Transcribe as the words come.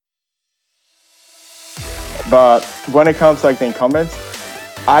But when it comes to like the incumbents,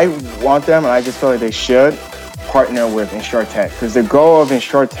 I want them, and I just feel like they should partner with InsurTech, because the goal of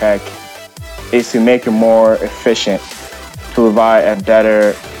InsurTech is to make it more efficient, to provide a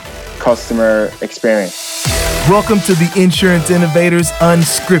better customer experience. Welcome to the Insurance Innovators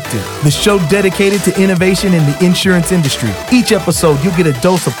Unscripted, the show dedicated to innovation in the insurance industry. Each episode, you'll get a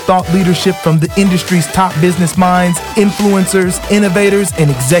dose of thought leadership from the industry's top business minds, influencers, innovators,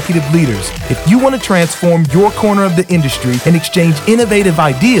 and executive leaders. If you want to transform your corner of the industry and exchange innovative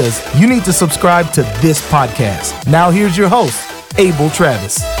ideas, you need to subscribe to this podcast. Now here's your host, Abel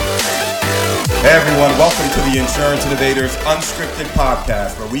Travis. Hey everyone, welcome to the Insurance Innovators Unscripted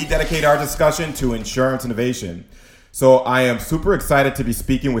podcast, where we dedicate our discussion to insurance innovation. So I am super excited to be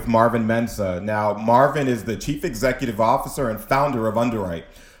speaking with Marvin Mensah. Now, Marvin is the Chief Executive Officer and founder of UnderWrite,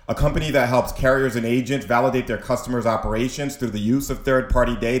 a company that helps carriers and agents validate their customers' operations through the use of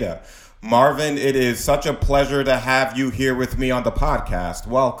third-party data. Marvin, it is such a pleasure to have you here with me on the podcast.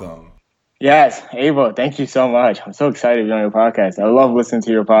 Welcome. Yes, Abel, thank you so much. I'm so excited to be on your podcast. I love listening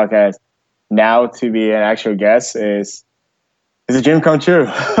to your podcast. Now to be an actual guest is a dream come true.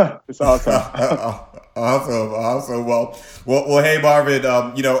 It's awesome. Awesome. Well. Hey, Marvin.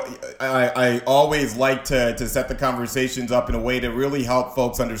 I always like to set the conversations up in a way to really help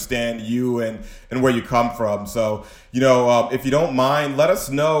folks understand you and where you come from. So, if you don't mind, let us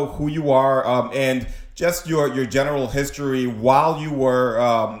know who you are and just your general history while you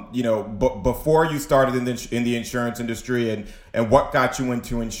were, before you started in the insurance industry and what got you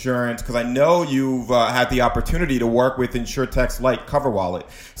into insurance, because I know you've had the opportunity to work with InsurTechs like CoverWallet.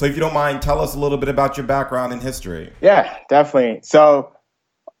 So if you don't mind, tell us a little bit about your background and history. Yeah, definitely. So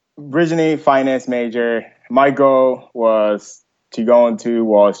originally finance major, my goal was to go into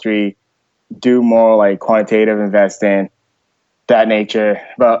Wall Street, do more like quantitative investing, that nature,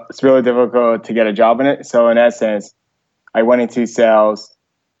 but it's really difficult to get a job in it. So in essence, I went into sales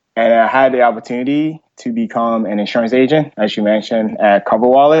and I had the opportunity to become an insurance agent, as you mentioned, at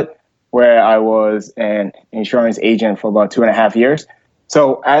CoverWallet, where I was an insurance agent for about 2.5 years.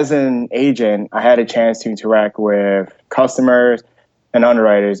 So as an agent, I had a chance to interact with customers and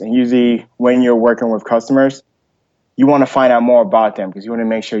underwriters. And usually when you're working with customers, you want to find out more about them because you want to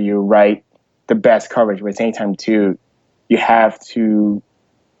make sure you write the best coverage, but at the same time too, you have to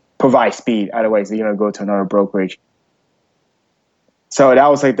provide speed. Otherwise, you're going to go to another brokerage. So that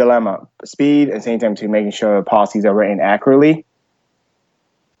was like dilemma. Speed and same time to making sure the policies are written accurately.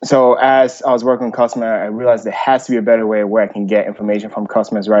 So as I was working with customers, I realized there has to be a better way where I can get information from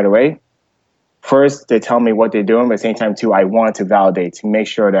customers right away. First, they tell me what they're doing, but at the same time too, I wanted to validate to make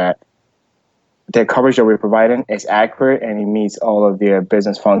sure that the coverage that we're providing is accurate and it meets all of their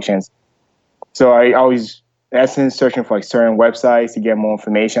business functions. So I always, in essence, searching for like certain websites to get more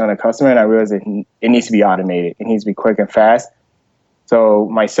information on the customer, and I realized it needs to be automated. It needs to be quick and fast. So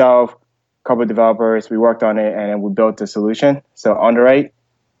myself, a couple of developers, we worked on it and we built the solution. So UnderWrite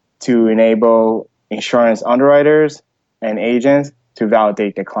to enable insurance underwriters and agents to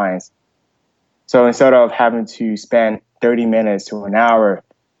validate their clients. So instead of having to spend 30 minutes to an hour,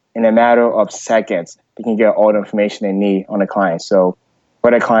 in a matter of seconds, they can get all the information they need on the client. So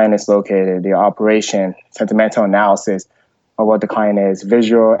where the client is located, the operation, sentimental analysis of what the client is,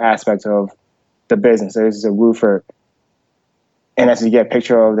 visual aspects of the business. So this is a roofer. And as you get a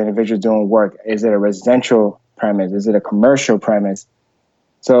picture of the individual doing work, is it a residential premise? Is it a commercial premise?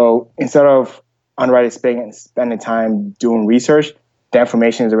 So instead of underwriters spending time doing research, the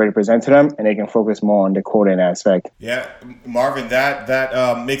information is already presented to them and they can focus more on the quoting aspect. Yeah, Marvin,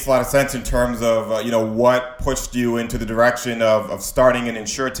 that makes a lot of sense in terms of, what pushed you into the direction of starting an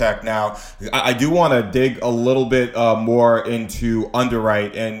InsurTech. Now, I do want to dig a little bit more into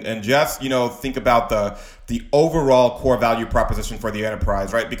UnderWrite and just, think about the overall core value proposition for the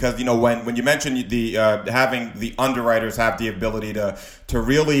enterprise, right? Because, when you mentioned the having the underwriters have the ability to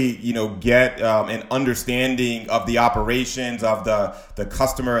really, get an understanding of the operations of the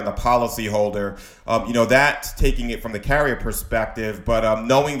customer and the policyholder, that's taking it from the carrier perspective. But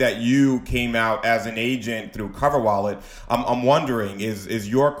knowing that you came out as an agent through CoverWallet, I'm wondering, is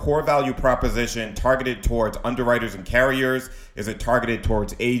your core value proposition targeted towards underwriters and carriers? Is it targeted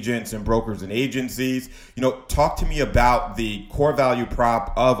towards agents and brokers and agencies? Talk to me about the core value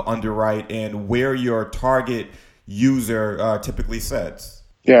prop of UnderWrite and where your target user typically sits.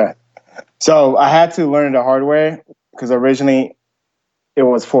 Yeah. So I had to learn the hard way because originally it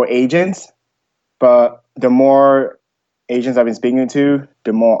was for agents, but the more agents I've been speaking to,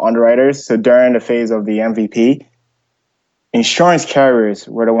 the more underwriters. So during the phase of the MVP, insurance carriers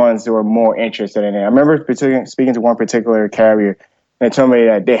were the ones that were more interested in it. I remember speaking to one particular carrier, and they told me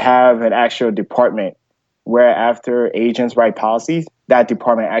that they have an actual department where after agents write policies, that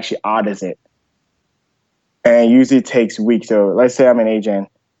department actually audits it. And it usually takes weeks. So let's say I'm an agent,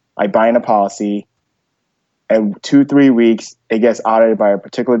 I buy in a policy, and 2-3 weeks, it gets audited by a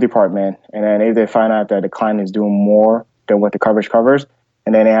particular department. And then if they find out that the client is doing more than what the coverage covers,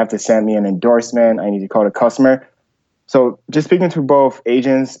 and then they have to send me an endorsement, I need to call the customer. So just speaking to both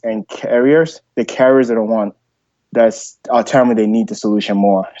agents and carriers, the carriers are the one that's telling me they need the solution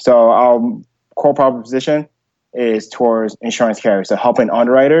more. So our core proposition is towards insurance carriers, so helping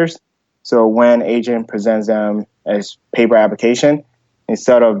underwriters. So when agent presents them as paper application,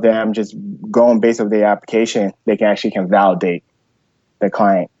 instead of them just going based on their application, they can validate the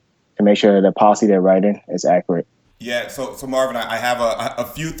client to make sure that the policy they're writing is accurate. Yeah, so Marvin, I have a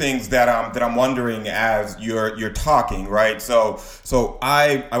few things that I'm wondering as you're talking, right? So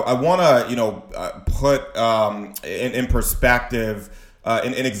I want to put in perspective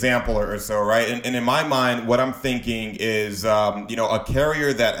an example or so, right? And in my mind, what I'm thinking is a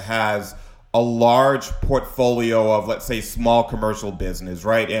carrier that has a large portfolio of, let's say, small commercial business,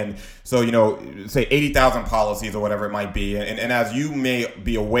 right? And so, say 80,000 policies or whatever it might be. And as you may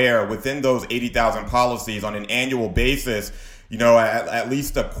be aware, within those 80,000 policies on an annual basis, at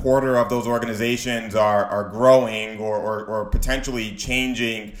least a quarter of those organizations are growing or potentially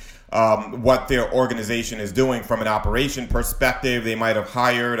changing what their organization is doing from an operation perspective. They might have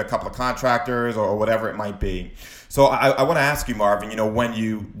hired a couple of contractors or whatever it might be. So I want to ask you, Marvin,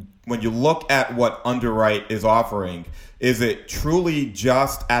 when you look at what UnderWrite is offering, is it truly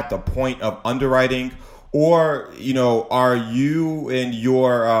just at the point of underwriting, or are you and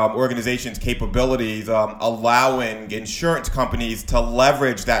your organization's capabilities allowing insurance companies to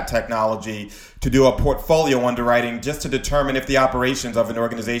leverage that technology to do a portfolio underwriting just to determine if the operations of an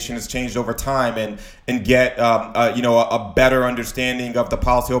organization has changed over time and get a better understanding of the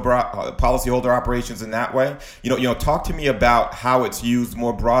policyholder operations in that way? Talk to me about how it's used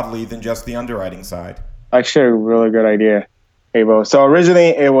more broadly than just the underwriting side. Actually, a really good idea, Abel. So originally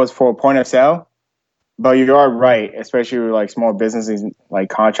it was for point of sale, but you are right, especially with like small businesses like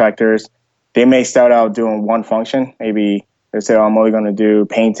contractors. They may start out doing one function. Maybe they say, I'm only going to do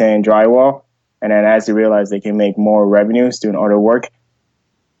painting, drywall. And then as they realize they can make more revenues doing other work,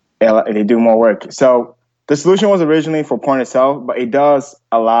 they do more work. So the solution was originally for point of sale, but it does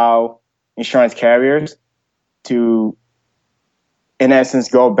allow insurance carriers to, in essence,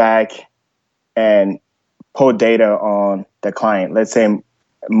 go back and pull data on the client, let's say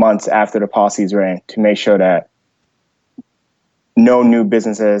months after the policies ran, to make sure that no new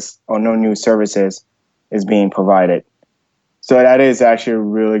businesses or no new services is being provided. So that is actually a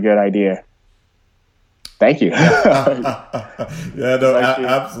really good idea. Thank you.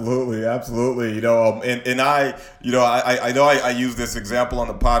 Absolutely. I know I use this example on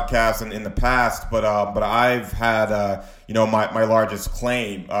the podcast and in the past, but I've had my largest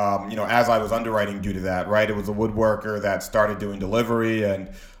claim, as I was underwriting due to that, right? It was a woodworker that started doing delivery, and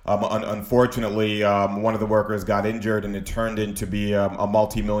unfortunately, one of the workers got injured, and it turned into be a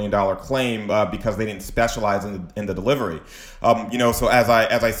multi-million-dollar claim because they didn't specialize in the delivery. So as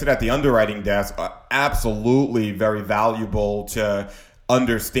I sit at the underwriting desk, absolutely very valuable to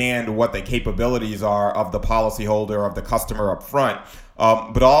understand what the capabilities are of the policyholder, of the customer up front.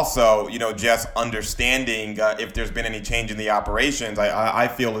 But also, just understanding if there's been any change in the operations, I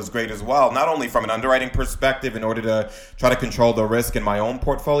feel is great as well. Not only from an underwriting perspective in order to try to control the risk in my own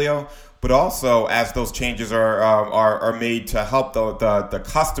portfolio, but also as those changes are made to help the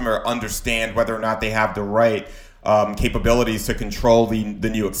customer understand whether or not they have the right capabilities to control the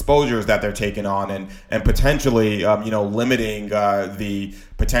new exposures that they're taking on, and potentially limiting the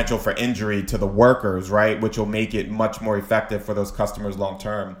potential for injury to the workers, right, which will make it much more effective for those customers long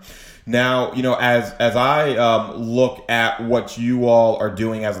term. Now, as I look at what you all are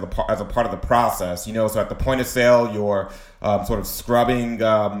doing as a part of the process, so at the point of sale, you're sort of scrubbing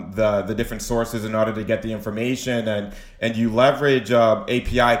the different sources in order to get the information, and you leverage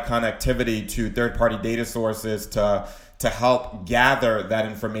API connectivity to third-party data sources to help gather that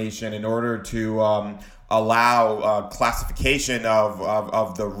information in order to allow classification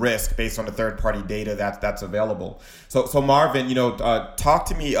of the risk based on the third-party data that's available. So Marvin, talk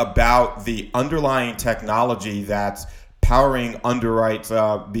to me about the underlying technology that's powering UnderWrite,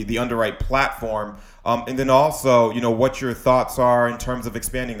 the UnderWrite platform, and then also, what your thoughts are in terms of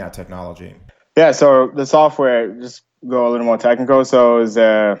expanding that technology. Yeah, so the software, just go a little more technical, so is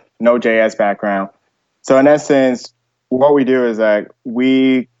a Node.js background. So in essence, what we do is that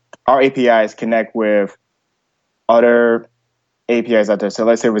our APIs connect with other APIs out there. So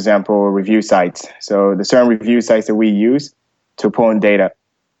let's say, for example, review sites. So the certain review sites that we use to pull in data.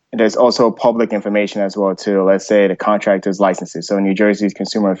 there's also public information as well too. Let's say the contractor's licenses. So New Jersey's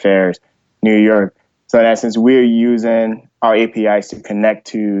Consumer Affairs, New York. So in essence, we're using our APIs to connect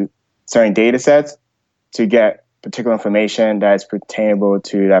to certain data sets to get particular information that's pertainable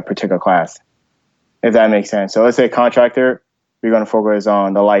to that particular class, if that makes sense. So let's say contractor, we're going to focus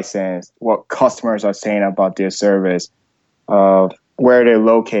on the license, what customers are saying about their service, where they're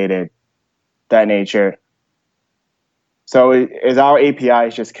located, that nature. So is our API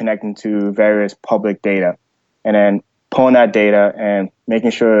is just connecting to various public data and then pulling that data and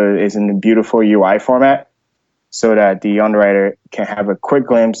making sure it's in a beautiful UI format so that the underwriter can have a quick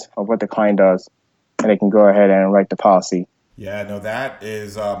glimpse of what the client does and they can go ahead and write the policy. Yeah, no, that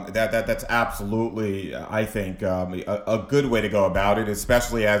is that's absolutely, I think, a good way to go about it,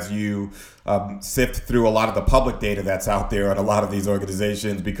 especially as you sift through a lot of the public data that's out there in a lot of these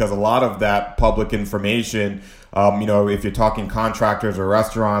organizations, because a lot of that public information, if you're talking contractors or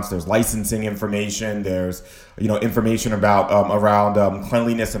restaurants, there's licensing information, there's information about around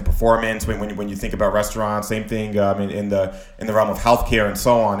cleanliness and performance when you think about restaurants. Same thing in the realm of healthcare and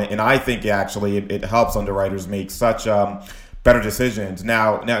so on. And I think actually it helps underwriters make such better decisions.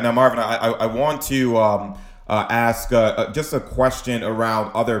 Now, Marvin, I want to ask just a question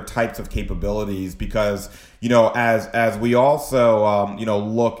around other types of capabilities, because as we also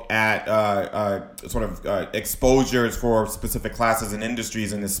look at sort of exposures for specific classes and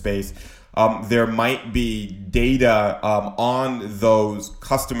industries in this space. There might be data on those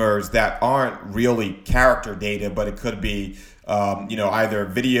customers that aren't really character data, but it could be either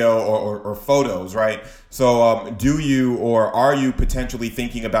video or photos, right? So do you or are you potentially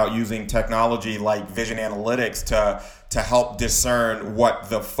thinking about using technology like vision analytics to help discern what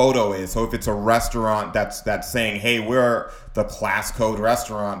the photo is? So if it's a restaurant that's saying, hey, we're the class code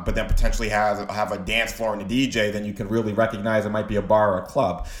restaurant, but then potentially have a dance floor and a DJ, then you can really recognize it might be a bar or a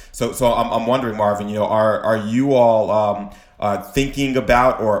club. So I'm wondering, Marvin, are you all thinking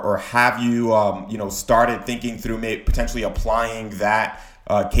about or have you started thinking through potentially applying that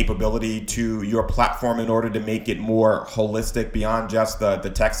capability to your platform in order to make it more holistic beyond just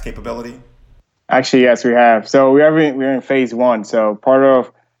the text capability? Actually, yes, we have. So we're in phase 1. So part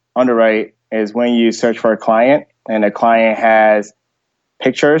of UnderWrite is when you search for a client and the client has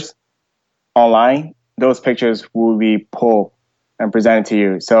pictures online, those pictures will be pulled and presented to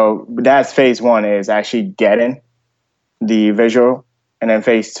you. So that's phase 1, is actually getting the visual. And then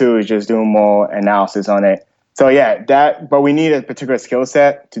phase 2 is just doing more analysis on it. So yeah, but we need a particular skill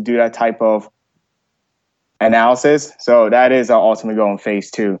set to do that type of analysis. So that is our ultimate goal in phase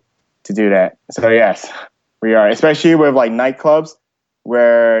 2, to do that. So yes, we are, especially with like nightclubs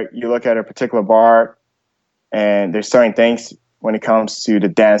where you look at a particular bar and there's certain things when it comes to the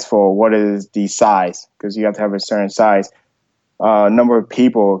dance floor. What is the size? Because you have to have a certain size. Number of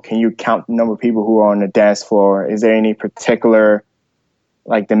people. Can you count the number of people who are on the dance floor? Is there any particular,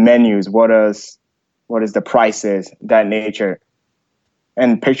 like the menus? What is the prices? That nature.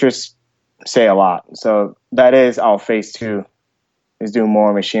 And pictures say a lot. So that is our phase 2, is doing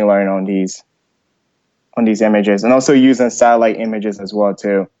more machine learning on these images, and also using satellite images as well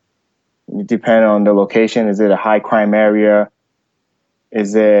too. Depending on the location, is it a high crime area?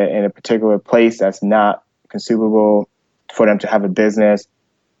 Is it in a particular place that's not consumable for them to have a business?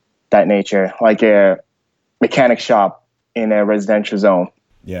 That nature, like a mechanic shop in a residential zone.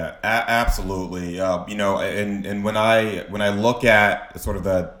 Yeah, absolutely. And when I look at sort of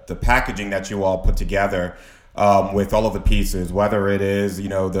the packaging that you all put together, with all of the pieces, whether it is,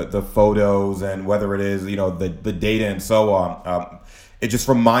 the photos and whether it is, the data and so on. It just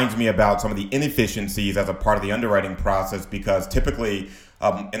reminds me about some of the inefficiencies as a part of the underwriting process, because typically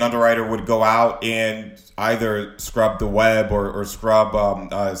an underwriter would go out and either scrub the web or scrub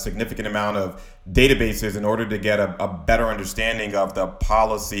a significant amount of databases in order to get a better understanding of the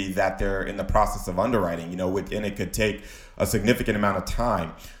policy that they're in the process of underwriting, and it could take a significant amount of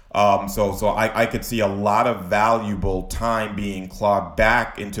time. So I could see a lot of valuable time being clogged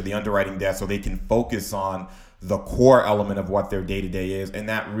back into the underwriting desk so they can focus on the core element of what their day-to-day is, and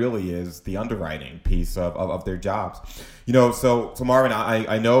that really is the underwriting piece of their jobs. So Marvin,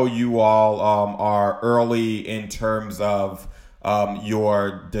 I know you all are early in terms of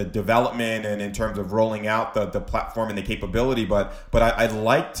the development and in terms of rolling out the platform and the capability, but I'd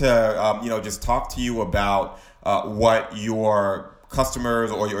like to just talk to you about what your customers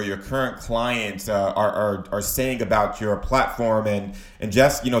or your current clients are saying about your platform, and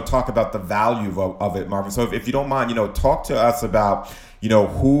just talk about the value of it, Marvin. So if you don't mind, talk to us about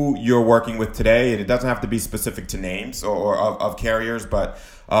who you're working with today, and it doesn't have to be specific to names or of carriers, but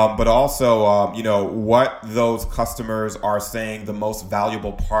also what those customers are saying the most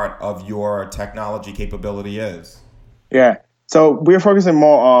valuable part of your technology capability is. Yeah. So we're focusing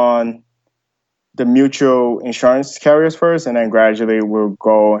more on the mutual insurance carriers first, and then gradually we'll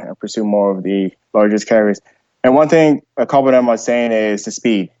go and pursue more of the largest carriers. And one thing a couple of them are saying is the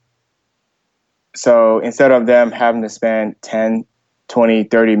speed. So instead of them having to spend 10, 20,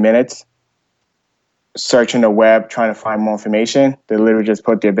 30 minutes searching the web, trying to find more information, they literally just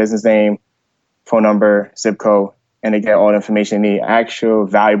put their business name, phone number, zip code, and they get all the information they need, actual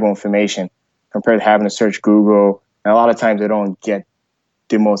valuable information, compared to having to search Google. And a lot of times they don't get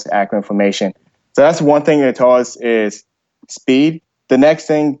the most accurate information. So that's one thing they told us is speed. The next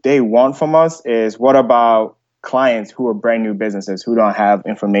thing they want from us is, what about clients who are brand new businesses who don't have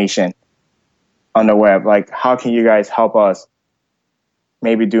information on the web? Like, how can you guys help us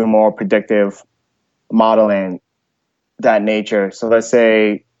maybe do more predictive modeling, that nature? So let's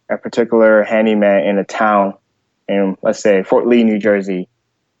say a particular handyman in a town in, let's say, Fort Lee, New Jersey,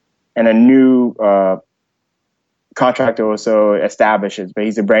 and a new contractor also establishes, but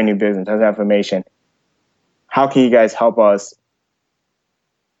he's a brand new business, doesn't have information. How can you guys help us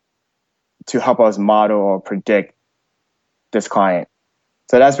model or predict this client?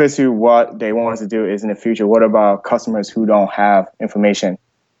 So that's basically what they want us to do. Is in the future, what about customers who don't have information,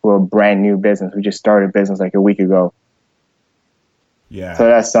 who are brand new business, who just started business like a week ago? Yeah. So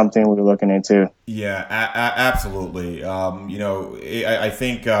that's something we're looking into. Yeah, absolutely. I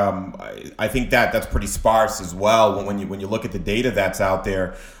think that's pretty sparse as well when you look at the data that's out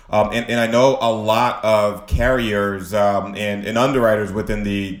there. And I know a lot of carriers and underwriters within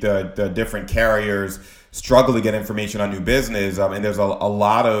the different carriers struggle to get information on new business. And there's a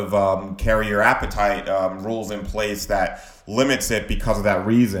lot of carrier appetite rules in place that limits it because of that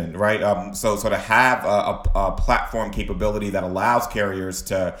reason, right? So to have a platform capability that allows carriers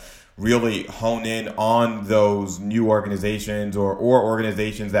to really hone in on those new organizations or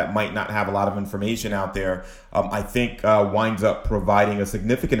organizations that might not have a lot of information out there, I think winds up providing a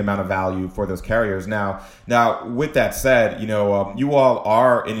significant amount of value for those carriers. Now, with that said, you all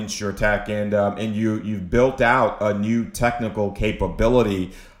are an insurtech, and you've built out a new technical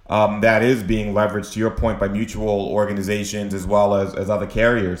capability that is being leveraged, to your point, by mutual organizations as well as other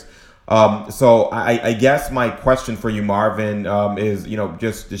carriers. So I guess my question for you, Marvin, is,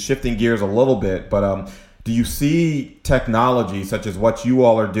 just shifting gears a little bit, but do you see technology such as what you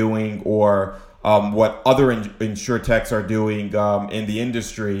all are doing or what other insurtechs are doing in the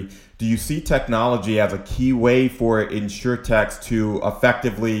industry? Do you see technology as a key way for insurtechs to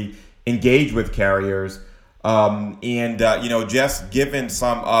effectively engage with carriers? Just given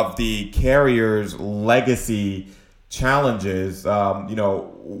some of the carriers' legacy challenges,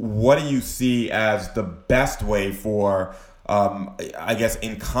 what do you see as the best way for,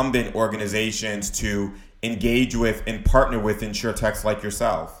 incumbent organizations to engage with and partner with insurtechs like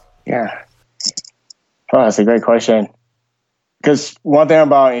yourself? Yeah. Oh, that's a great question. Because one thing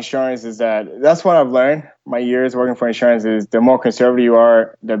about insurance is that's what I've learned. My years working for insurance is the more conservative you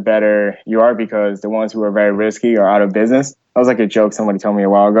are, the better you are, because the ones who are very risky are out of business. That was like a joke somebody told me a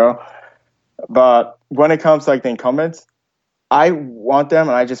while ago. But when it comes to like the incumbents, I want them,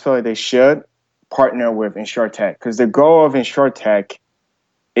 and I just feel like they should partner with insurtech, because the goal of insurtech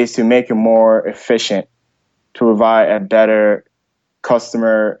is to make it more efficient, to provide a better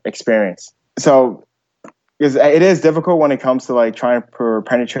customer experience. So it is difficult when it comes to like trying to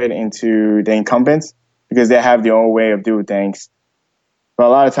penetrate into the incumbents, because they have their own way of doing things. But a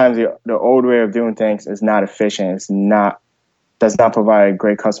lot of times the old way of doing things is not efficient. Does not provide a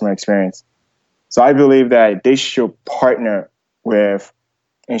great customer experience. So I believe that they should partner with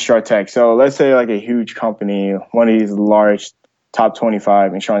insurtech. So let's say like a huge company, one of these large top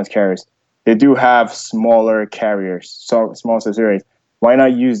 25 insurance carriers, they do have smaller carriers, so small subsidiaries. Why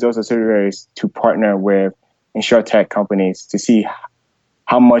not use those subsidiaries to partner with insurtech companies to see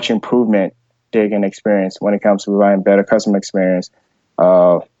how much improvement they can experience when it comes to providing better customer experience,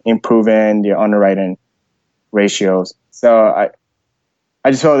 improving their underwriting ratios. So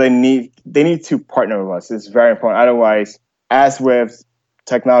I just feel they need to partner with us. It's very important. Otherwise, as with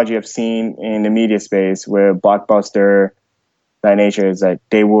technology I've seen in the media space with Blockbuster, that nature is that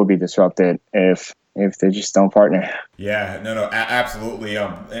they will be disrupted if they just don't partner. Yeah, no, absolutely.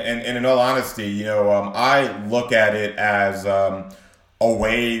 And in all honesty, I look at it as a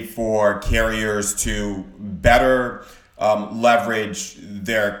way for carriers to better leverage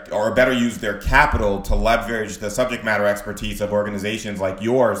their, or better use their capital to leverage the subject matter expertise of organizations like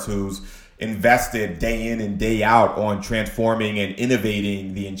yours, who's invested day in and day out on transforming and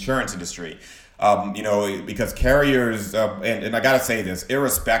innovating the insurance industry. Because carriers, and I got to say this,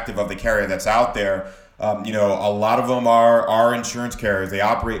 irrespective of the carrier that's out there, a lot of them are insurance carriers. They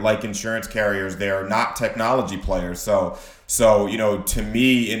operate like insurance carriers. They're not technology players. So to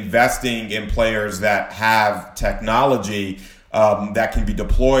me, investing in players that have technology that can be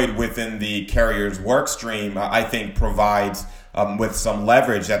deployed within the carrier's work stream, I think provides with some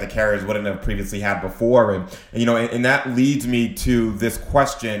leverage that the carriers wouldn't have previously had before. And that leads me to this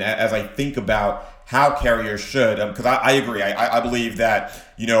question as I think about how carriers should, because I agree. I believe that,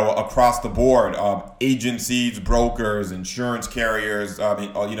 across the board, agencies, brokers, insurance carriers,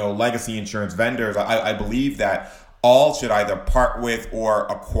 legacy insurance vendors, I believe that all should either part with or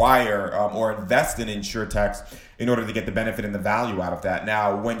acquire or invest in insurtechs in order to get the benefit and the value out of that.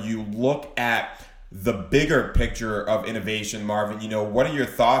 Now, when you look at the bigger picture of innovation, Marvin, what are your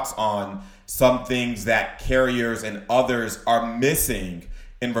thoughts on some things that carriers and others are missing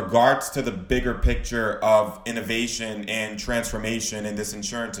in regards to the bigger picture of innovation and transformation in this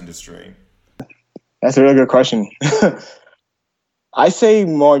insurance industry? That's a really good question. I say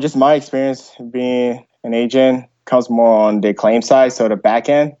more, just my experience being an agent comes more on the claim side, so the back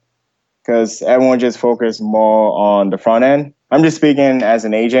end, because everyone just focus more on the front end. I'm just speaking as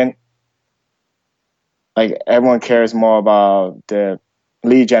an agent. Like, everyone cares more about the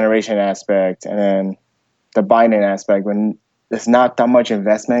lead generation aspect and then the binding aspect, when there's not that much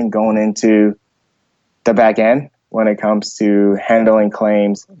investment going into the back end when it comes to handling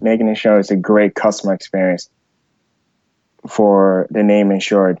claims, making sure it's a great customer experience for the name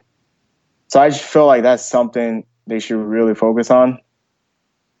insured. So I just feel like that's something they should really focus on.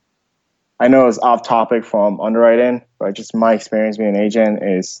 I know it's off topic from underwriting, but just my experience being an agent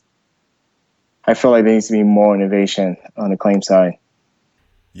is I feel like there needs to be more innovation on the claim side.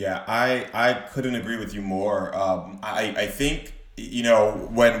 Yeah, I couldn't agree with you more. I think,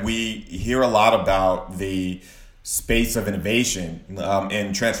 when we hear a lot about the space of innovation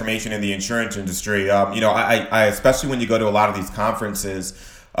and transformation in the insurance industry, I especially when you go to a lot of these conferences,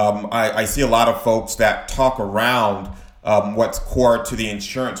 I see a lot of folks that talk around what's core to the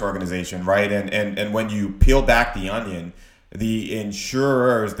insurance organization, right? And when you peel back the onion, the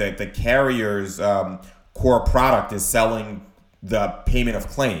insurers, the carriers' core product is selling the payment of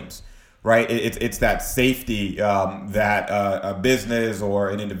claims, right? It's that safety that a business or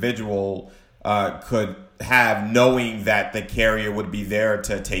an individual could have, knowing that the carrier would be there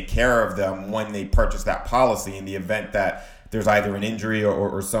to take care of them when they purchase that policy in the event that there's either an injury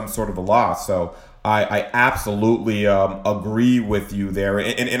or some sort of a loss. So I absolutely agree with you there.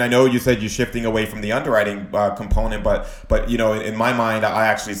 And I know you said you're shifting away from the underwriting component, but in my mind, I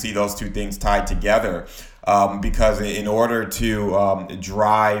actually see those two things tied together. Because in order to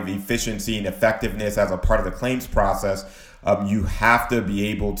drive efficiency and effectiveness as a part of the claims process, you have to be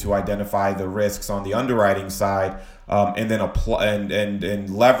able to identify the risks on the underwriting side, and then apply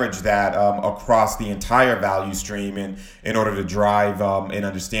and leverage that across the entire value stream in order to drive an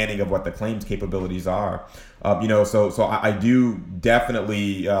understanding of what the claims capabilities are. So I do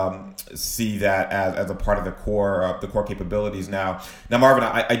definitely see that as a part of the core capabilities. Now, Marvin,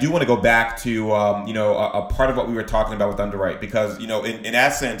 I do want to go back to a part of what we were talking about with UnderWrite, because in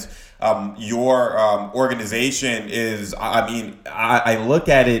essence, your organization is, I look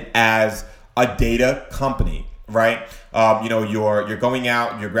at it as a data company, right? You're going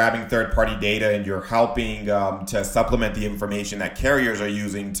out, you're grabbing third-party data, and you're helping to supplement the information that carriers are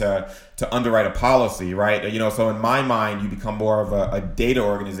using to underwrite a policy, right? So in my mind, you become more of a data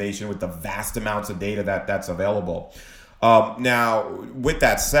organization with the vast amounts of data that's available. Now, with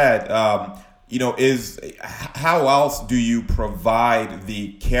that said, how else do you provide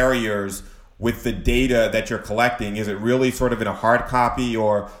the carriers with the data that you're collecting? Is it really sort of in a hard copy,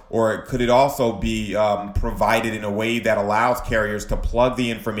 or could it also be provided in a way that allows carriers to plug the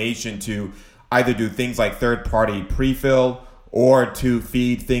information to either do things like third-party pre-fill or to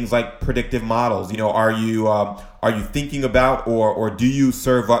feed things like predictive models? Are you thinking about or do you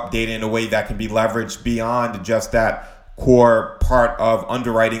serve up data in a way that can be leveraged beyond just that core part of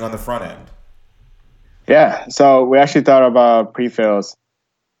underwriting on the front end? Yeah, so we actually thought about pre-fills,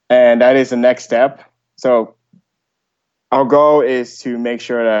 and that is the next step. So our goal is to make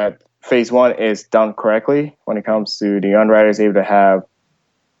sure that phase one is done correctly when it comes to the underwriters able to have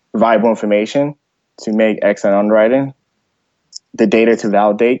viable information to make excellent underwriting, the data to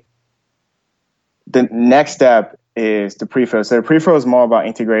validate. The next step is the pre-fill. So the pre-fill is more about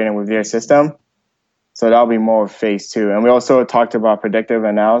integrating with their system So that'll be more of phase two. And we also talked about predictive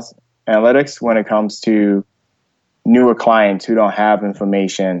analytics when it comes to newer clients who don't have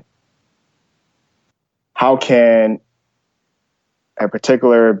information. How can a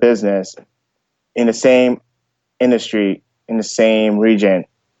particular business in the same industry, in the same region,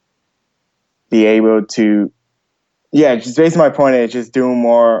 be able to, just basically my point is just doing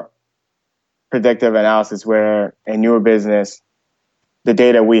more predictive analysis where a newer business, the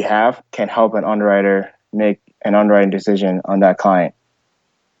data we have can help an underwriter make an underwriting decision on that client.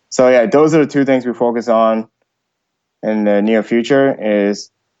 So those are the two things we focus on in the near future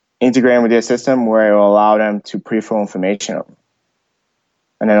is integrating with their system where it will allow them to pre-fill information.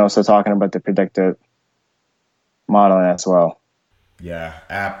 And then also talking about the predictive modeling as well. Yeah,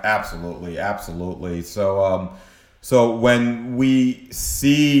 absolutely. So when we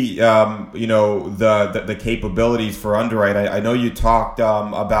see, the capabilities for UnderWrite, I know you talked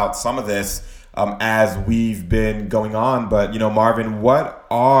about some of this as we've been going on, but Marvin, what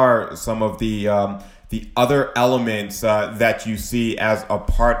are some of the other elements that you see as a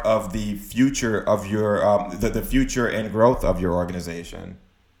part of the future of your the future and growth of your organization?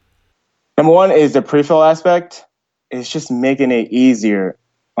 Number one is the pre-fill aspect. It's just making it easier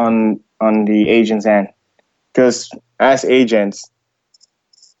on the agent's end. Because as agents,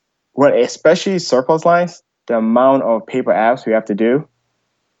 when especially surplus lines, the amount of paper apps we have to do,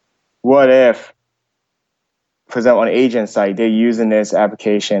 what if, for example, on the agent side, they're using this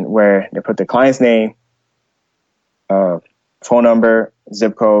application where they put the client's name, phone number,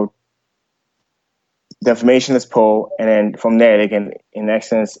 zip code, the information is pulled, and then from there they can, in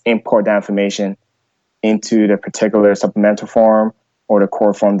essence, import that information into the particular supplemental form or the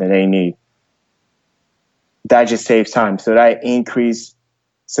core form that they need. That just saves time. So that increase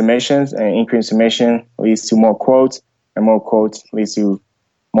submissions, and increase submission leads to more quotes, and more quotes leads to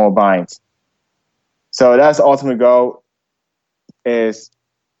more binds. So that's the ultimate goal, is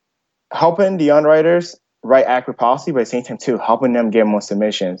helping the underwriters write accurate policy, but at the same time too, helping them get more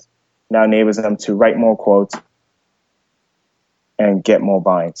submissions. Now enables them to write more quotes and get more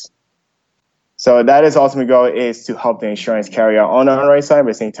binds. So that is ultimate goal, is to help the insurance carrier on the underwriting side, but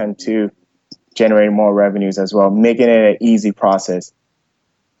at the same time too, generating more revenues as well, making it an easy process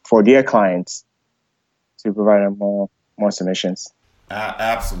for their clients to provide them more submissions.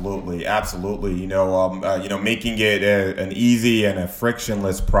 Absolutely. Making it an easy and a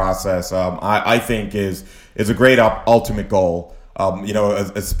frictionless process, I think is a great ultimate goal.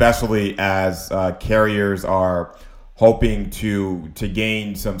 Especially as carriers are hoping to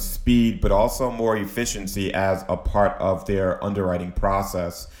gain some speed, but also more efficiency as a part of their underwriting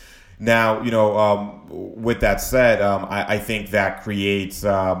process. Now, with that said, I think that creates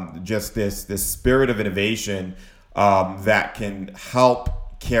just this spirit of innovation that can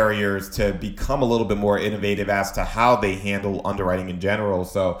help carriers to become a little bit more innovative as to how they handle underwriting in general.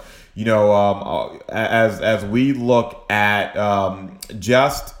 So, as we look at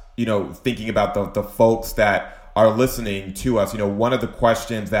thinking about the folks that are listening to us, one of the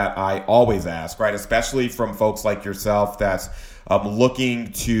questions that I always ask, right, especially from folks like yourself that's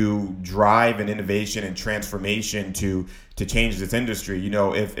looking to drive an innovation and transformation to change this industry.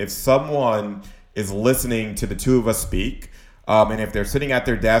 If someone is listening to the two of us speak, and if they're sitting at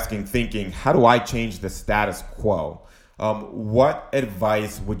their desk and thinking, how do I change the status quo? What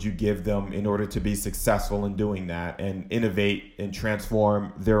advice would you give them in order to be successful in doing that and innovate and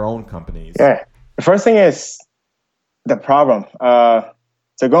transform their own companies? Yeah. The first thing is the problem.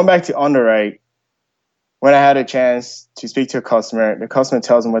 So going back to UnderWrite, when I had a chance to speak to a customer, the customer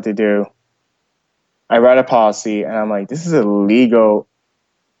tells them what to do. I write a policy, and I'm like, this is a legal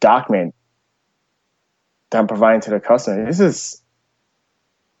document that I'm providing to the customer. This is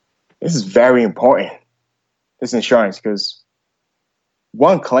very important, this insurance, because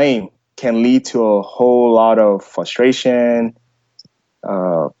one claim can lead to a whole lot of frustration,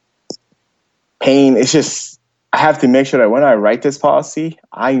 pain. It's just, I have to make sure that when I write this policy,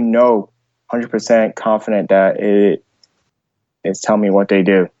 I know 100% confident that it is telling me what they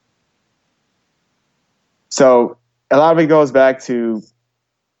do. So a lot of it goes back to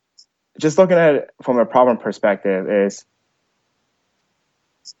just looking at it from a problem perspective, is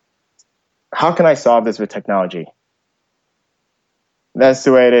how can I solve this with technology? That's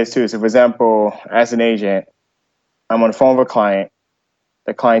the way it is too. So for example, as an agent, I'm on the phone with a client.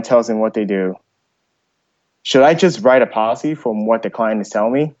 The client tells me what they do. Should I just write a policy from what the client is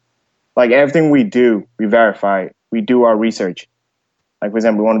telling me? Like everything we do, we verify. We do our research. Like for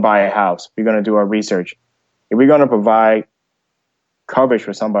example, we want to buy a house. We're going to do our research. If we're going to provide coverage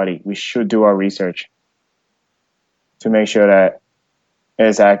for somebody, we should do our research to make sure that it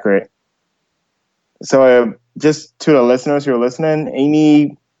is accurate. So just to the listeners who are listening,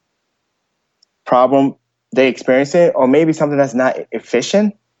 any problem they experience it, or maybe something that's not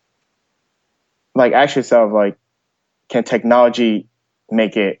efficient, like ask yourself, like, can technology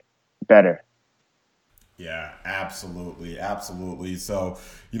make it better? Yeah, absolutely. Absolutely. So,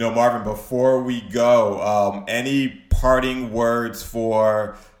 Marvin, before we go, any parting words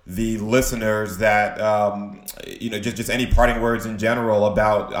for the listeners that, just any parting words in general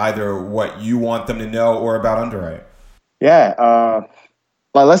about either what you want them to know or about UnderWrite? Yeah.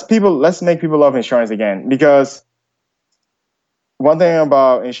 Let's make people love insurance again, because one thing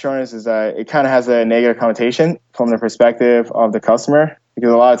about insurance is that it kind of has a negative connotation from the perspective of the customer, because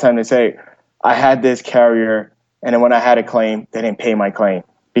a lot of times they say, I had this carrier, and then when I had a claim, they didn't pay my claim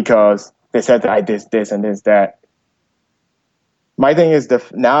because they said that I did this and this, that. My thing is,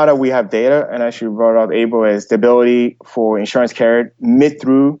 now that we have data, and as you brought up, Abel, is the ability for insurance carrier mid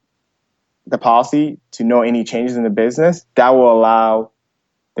through the policy to know any changes in the business, that will allow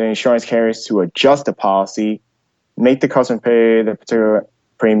the insurance carriers to adjust the policy, make the customer pay the particular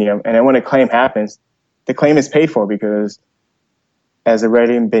premium, and then when a claim happens, the claim is paid for because it has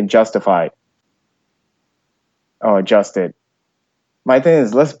already been justified or adjusted. My thing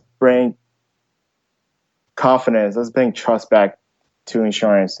is, let's bring confidence, let's bring trust back to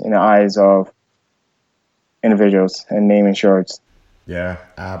insurance in the eyes of individuals and name insureds. Yeah,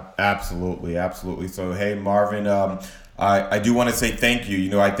 absolutely, absolutely. So, hey, Marvin, I do want to say thank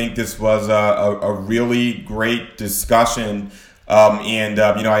you. I think this was a really great discussion.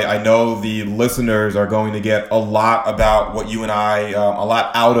 I know the listeners are going to get a lot about what you and I, a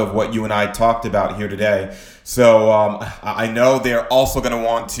lot out of what you and I talked about here today. So I know they're also going to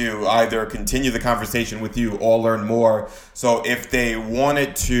want to either continue the conversation with you or learn more. So if they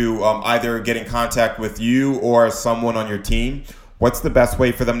wanted to either get in contact with you or someone on your team, what's the best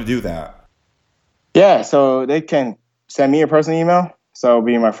way for them to do that? Yeah, so they can send me a personal email. So it'll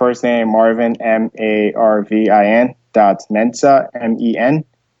be my first name, Marvin, Marvin, .Mensah,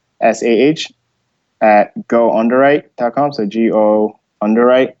 MENSAH, at GoUnderWrite.com. So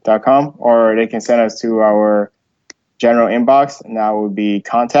GOUnderWrite.com. Or they can send us to our general inbox, and that would be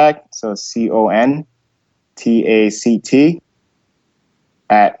contact. So CONTACT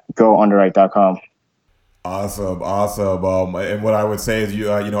at GoUnderWrite.com. Awesome. And what I would say is,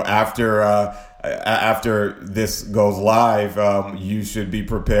 after this goes live, you should be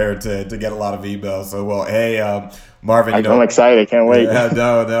prepared to get a lot of emails. So, well, hey, Marvin, I'm excited. Can't wait. Yeah,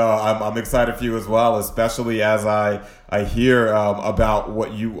 no, I'm excited for you as well, especially as I hear about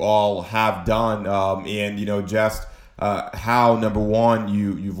what you all have done, and just how, number one,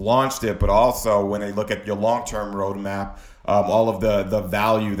 you've launched it, but also when I look at your long-term roadmap, all of the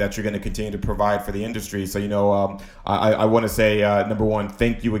value that you're going to continue to provide for the industry. So, I want to say, number one,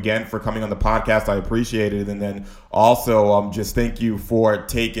 thank you again for coming on the podcast. I appreciate it. And then also just thank you for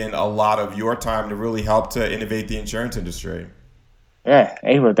taking a lot of your time to really help to innovate the insurance industry. Yeah,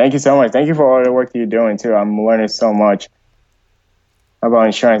 Ava, thank you so much. Thank you for all the work that you're doing, too. I'm learning so much about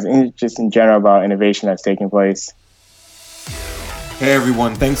insurance and just in general about innovation that's taking place. Hey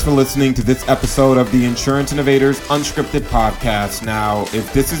everyone, thanks for listening to this episode of the Insurance Innovators Unscripted Podcast. Now,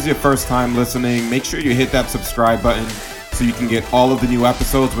 if this is your first time listening, make sure you hit that subscribe button so you can get all of the new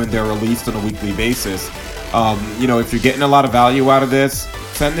episodes when they're released on a weekly basis. If you're getting a lot of value out of this,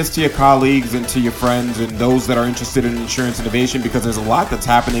 send this to your colleagues and to your friends and those that are interested in insurance innovation, because there's a lot that's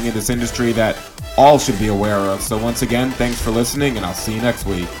happening in this industry that all should be aware of. So once again, thanks for listening, and I'll see you next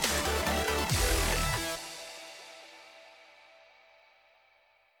week.